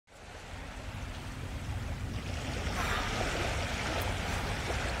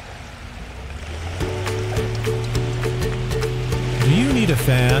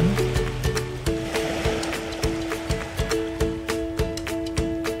fan?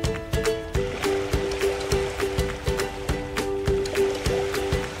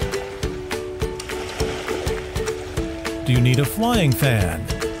 Do you need a flying fan?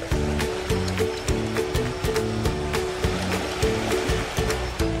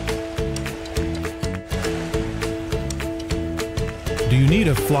 Do you need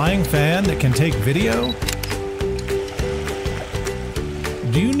a flying fan that can take video?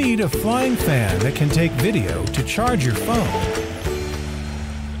 Do you need a flying fan that can take video to charge your phone?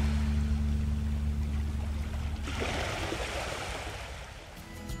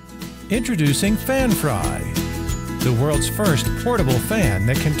 Introducing FanFry, the world's first portable fan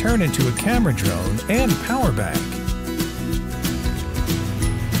that can turn into a camera drone and power bank.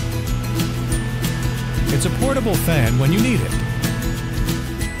 It's a portable fan when you need it.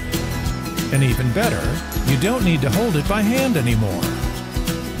 And even better, you don't need to hold it by hand anymore.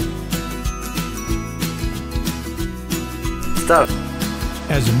 Stop.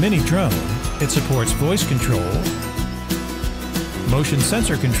 As a mini drone, it supports voice control, motion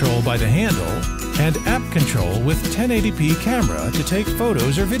sensor control by the handle, and app control with 1080p camera to take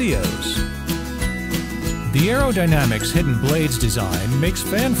photos or videos. The aerodynamics hidden blades design makes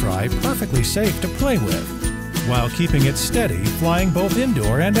FanFry perfectly safe to play with, while keeping it steady flying both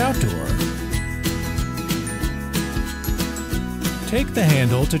indoor and outdoor. Take the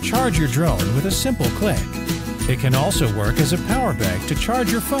handle to charge your drone with a simple click. It can also work as a power bank to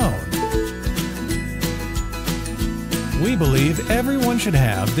charge your phone. We believe everyone should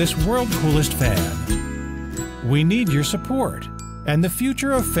have this world coolest fan. We need your support, and the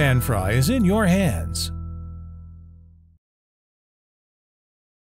future of FanFry is in your hands.